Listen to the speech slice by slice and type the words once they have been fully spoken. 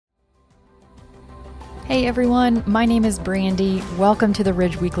Hey everyone, my name is Brandy. Welcome to the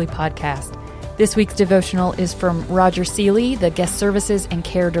Ridge Weekly Podcast. This week's devotional is from Roger Sealey, the Guest Services and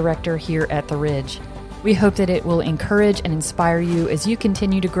Care Director here at the Ridge. We hope that it will encourage and inspire you as you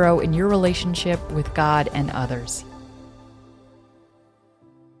continue to grow in your relationship with God and others.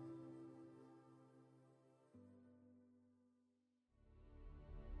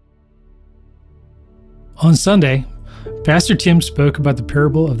 On Sunday, Pastor Tim spoke about the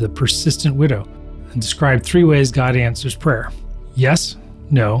parable of the persistent widow and described 3 ways God answers prayer. Yes,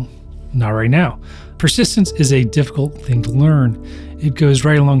 no, not right now. Persistence is a difficult thing to learn. It goes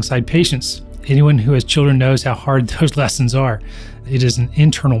right alongside patience. Anyone who has children knows how hard those lessons are. It is an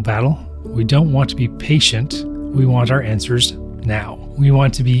internal battle. We don't want to be patient. We want our answers now. We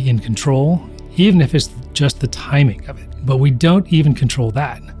want to be in control, even if it's just the timing of it. But we don't even control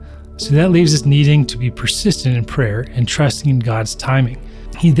that. So that leaves us needing to be persistent in prayer and trusting in God's timing.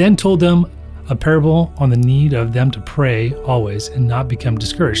 He then told them a parable on the need of them to pray always and not become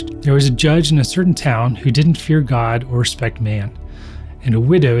discouraged. There was a judge in a certain town who didn't fear God or respect man. And a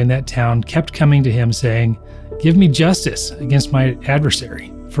widow in that town kept coming to him saying, "Give me justice against my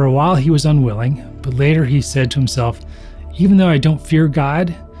adversary." For a while he was unwilling, but later he said to himself, "Even though I don't fear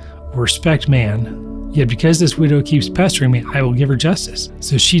God or respect man, yet because this widow keeps pestering me, I will give her justice,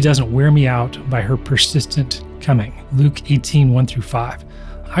 so she doesn't wear me out by her persistent coming." Luke 18:1-5.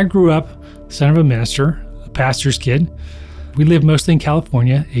 I grew up son of a minister, a pastor's kid. We lived mostly in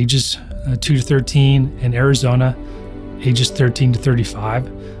California, ages 2 to 13, and Arizona, ages 13 to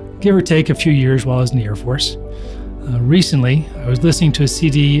 35, give or take a few years while I was in the Air Force. Recently, I was listening to a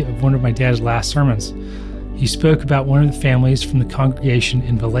CD of one of my dad's last sermons. He spoke about one of the families from the congregation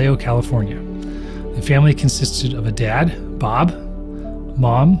in Vallejo, California. The family consisted of a dad, Bob,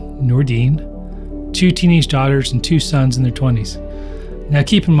 mom, Nordine, 2 teenage daughters, and 2 sons in their 20s. Now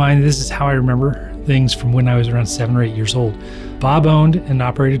keep in mind, this is how I remember things from when I was around 7 or 8 years old. Bob owned and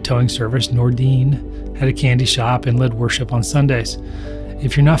operated a towing service. Nordine had a candy shop and led worship on Sundays.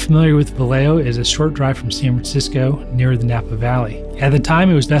 If you're not familiar with Vallejo, it is a short drive from San Francisco near the Napa Valley. At the time,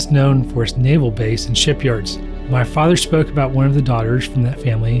 it was best known for its naval base and shipyards. My father spoke about one of the daughters from that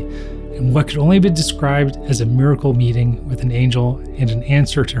family and what could only be described as a miracle meeting with an angel and an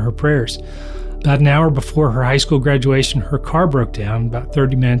answer to her prayers. About an hour before her high school graduation, her car broke down about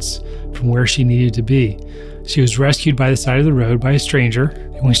 30 minutes from where she needed to be. She was rescued by the side of the road by a stranger,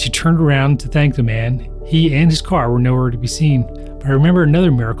 and when she turned around to thank the man, he and his car were nowhere to be seen. But I remember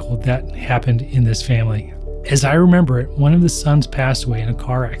another miracle that happened in this family. As I remember it, one of the sons passed away in a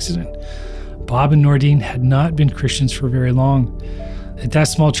car accident. Bob and Nordine had not been Christians for very long. At that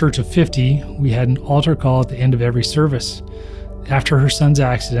small church of 50, we had an altar call at the end of every service. After her son's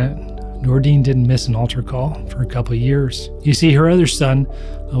accident, Nordine didn't miss an altar call for a couple of years. You see, her other son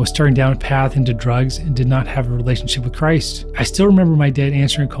was starting down a path into drugs and did not have a relationship with Christ. I still remember my dad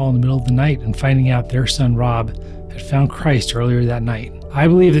answering a call in the middle of the night and finding out their son Rob had found Christ earlier that night. I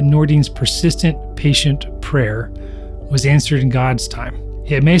believe that Nordine's persistent, patient prayer was answered in God's time.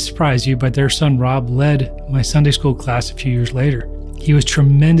 It may surprise you, but their son Rob led my Sunday school class a few years later. He was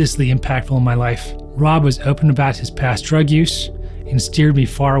tremendously impactful in my life. Rob was open about his past drug use and steered me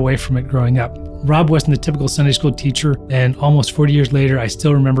far away from it growing up. Rob wasn't the typical Sunday school teacher, and almost 40 years later, I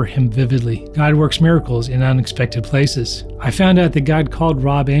still remember him vividly. God works miracles in unexpected places. I found out that God called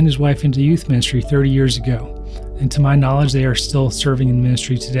Rob and his wife into youth ministry 30 years ago, and to my knowledge, they are still serving in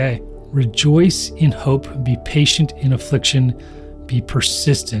ministry today. Rejoice in hope, be patient in affliction, be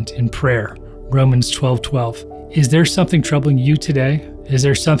persistent in prayer. Romans 12:12. Is there something troubling you today? Is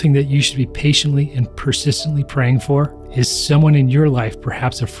there something that you should be patiently and persistently praying for? Is someone in your life,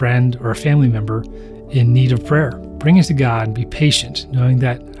 perhaps a friend or a family member, in need of prayer? Bring it to God and be patient, knowing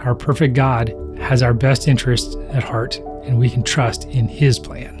that our perfect God has our best interests at heart, and we can trust in His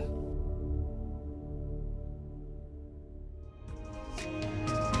plan.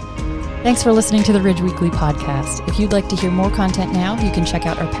 Thanks for listening to the Ridge Weekly Podcast. If you'd like to hear more content now, you can check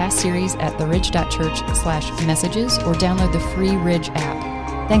out our past series at theridge.church/messages or download the free Ridge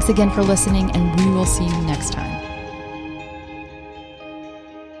app. Thanks again for listening, and we will see you next time.